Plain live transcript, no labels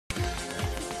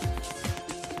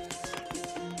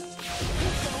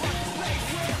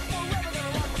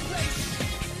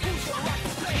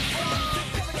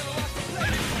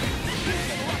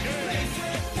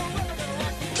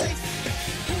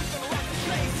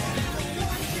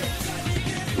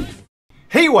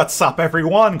Hey, what's up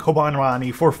everyone?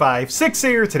 Mania456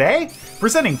 here today,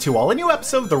 presenting to all a new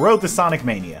episode of The Road to Sonic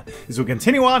Mania, as we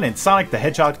continue on in Sonic the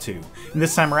Hedgehog 2. And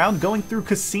this time around, going through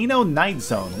Casino Night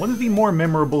Zone, one of the more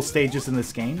memorable stages in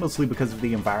this game, mostly because of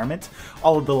the environment,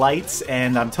 all of the lights,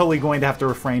 and I'm totally going to have to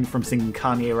refrain from singing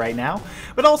Kanye right now.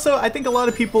 But also, I think a lot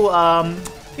of people,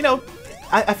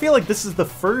 I feel like this is the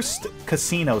first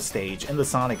casino stage in the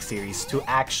Sonic series to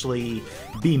actually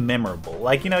be memorable.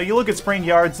 Like, you know, you look at Spring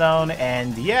Yard Zone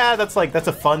and yeah, that's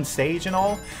a fun stage and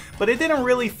all, but it didn't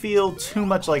really feel too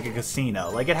much like a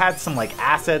casino. Like, it had some like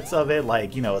assets of it,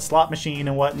 like, you know, a slot machine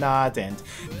and whatnot and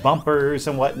bumpers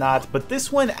and whatnot, but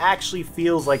this one actually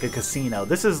feels like a casino.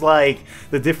 This is like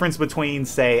the difference between,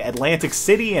 say, Atlantic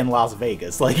City and Las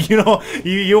Vegas. Like, you know,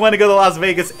 you want to go to Las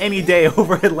Vegas any day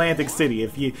over Atlantic City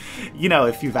if you know,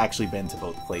 if you've actually been to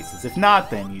both places. If not,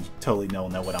 then you totally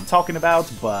don't know what I'm talking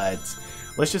about, but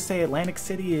let's just say Atlantic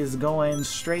City is going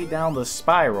straight down the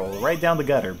spiral, right down the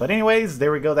gutter. But anyways,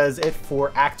 there we go. That is it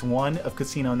for Act 1 of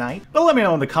Casino Night. But let me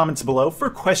know in the comments below for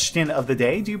question of the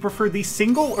day. Do you prefer the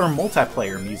single or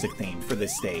multiplayer music theme for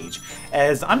this stage?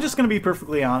 As I'm just going to be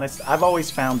perfectly honest, I've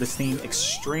always found this theme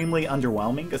extremely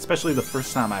underwhelming, especially the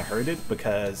first time I heard it,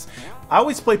 because I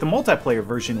always played the multiplayer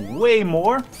version way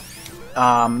more.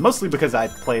 Mostly because I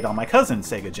played on my cousin's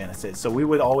Sega Genesis, so we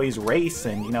would always race,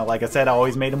 and, you know, like I said, I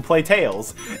always made him play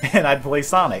Tails, and I'd play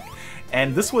Sonic.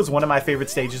 And this was one of my favorite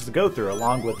stages to go through,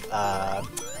 along with,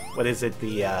 what is it,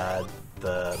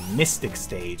 the Mystic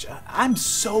stage. I'm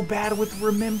so bad with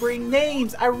remembering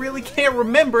names, I really can't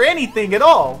remember anything at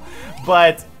all,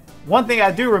 but one thing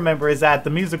I do remember is that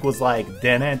the music was like,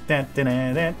 and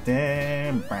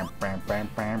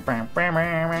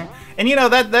you know,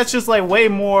 that's just like way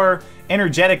more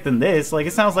energetic than this. Like,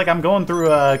 it sounds like I'm going through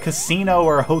a casino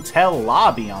or a hotel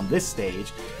lobby on this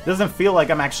stage. It doesn't feel like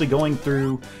I'm actually going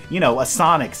through, you know, a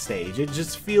Sonic stage. It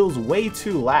just feels way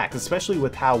too lax, especially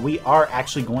with how we are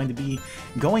actually going to be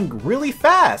going really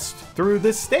fast through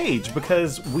this stage,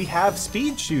 because we have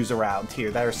speed shoes around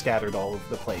here that are scattered all over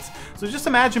the place. So just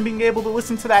imagine being able to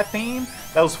listen to that theme.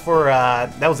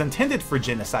 That was intended for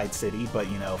Genocide City,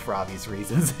 but, you know, for obvious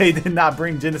reasons, they did not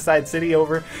bring Genocide City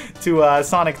over to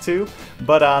Sonic 2.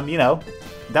 But, you know,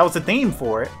 that was the theme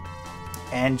for it.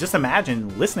 And just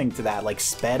imagine listening to that, like,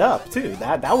 sped up, too.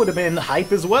 That would have been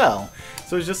hype as well.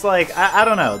 So it's just like, I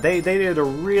don't know. They did a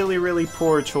really, really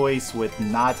poor choice with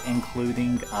not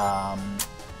including, the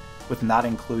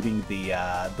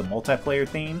multiplayer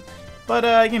theme.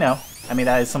 But, you know, I mean,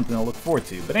 that is something to look forward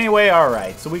to. But anyway,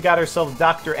 alright. So we got ourselves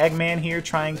Dr. Eggman here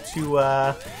trying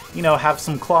to, you know, have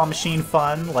some claw machine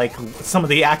fun, like some of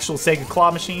the actual Sega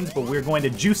claw machines. But we're going to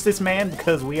juice this man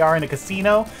because we are in a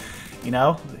casino. You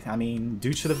know, I mean,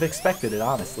 dude should have expected it,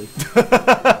 honestly.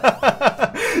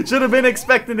 Should have been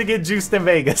expecting to get juiced in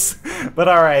Vegas. But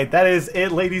alright, that is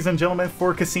it, ladies and gentlemen,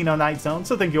 for Casino Night Zone.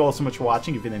 So thank you all so much for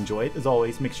watching. If you did enjoy it, as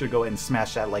always, make sure to go ahead and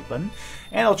smash that like button.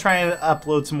 And I'll try and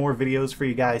upload some more videos for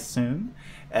you guys soon.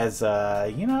 As,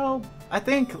 you know, I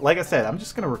think, like I said, I'm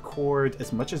just going to record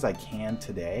as much as I can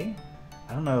today.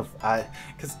 I don't know if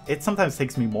because it sometimes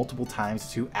takes me multiple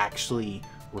times to actually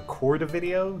record a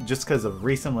video, just because of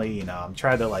recently, you know, I'm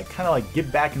trying to like kind of like get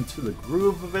back into the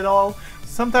groove of it all.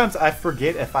 Sometimes I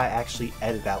forget if I actually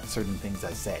edit out certain things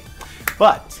I say,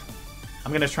 but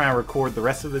I'm gonna try and record the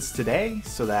rest of this today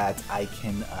so that I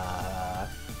can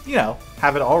you know,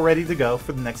 have it all ready to go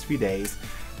for the next few days,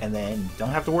 and then don't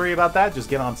have to worry about that. Just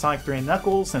get on Sonic 3 and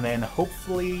Knuckles, and then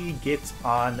hopefully get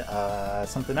on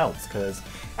something else. Because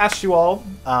I asked you all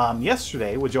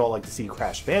yesterday, would you all like to see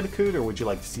Crash Bandicoot, or would you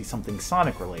like to see something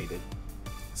Sonic related?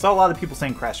 Saw a lot of people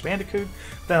saying Crash Bandicoot,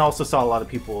 then also saw a lot of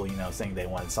people, you know, saying they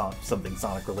wanted something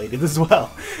Sonic related as well.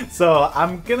 So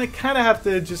I'm gonna kind of have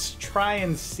to just try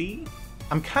and see.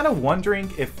 I'm kind of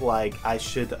wondering if, like, I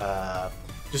should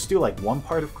just do like one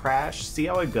part of Crash, see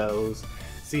how it goes,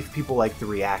 see if people like the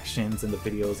reactions and the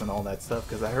videos and all that stuff,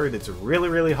 because I heard it's really,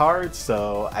 really hard.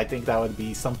 So I think that would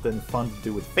be something fun to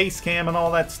do with face cam and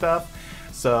all that stuff.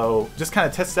 So just kind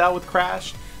of test it out with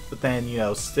Crash, but then, you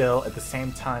know, still at the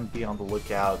same time be on the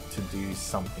lookout to do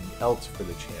something else for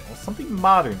the channel, something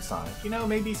modern Sonic, you know,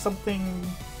 maybe something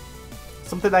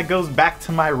that goes back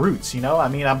to my roots, you know? I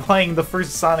mean, I'm playing the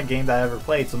first Sonic game that I ever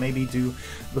played, so maybe do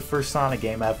the first Sonic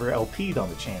game I ever LP'd on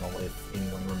the channel, if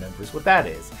anyone remembers what that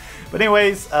is. But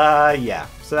anyways, yeah,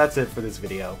 so that's it for this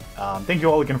video. Thank you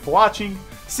all again for watching.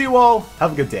 See you all,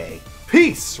 have a good day.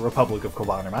 Peace, Republic of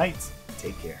Kobanner Mites.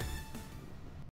 Take care.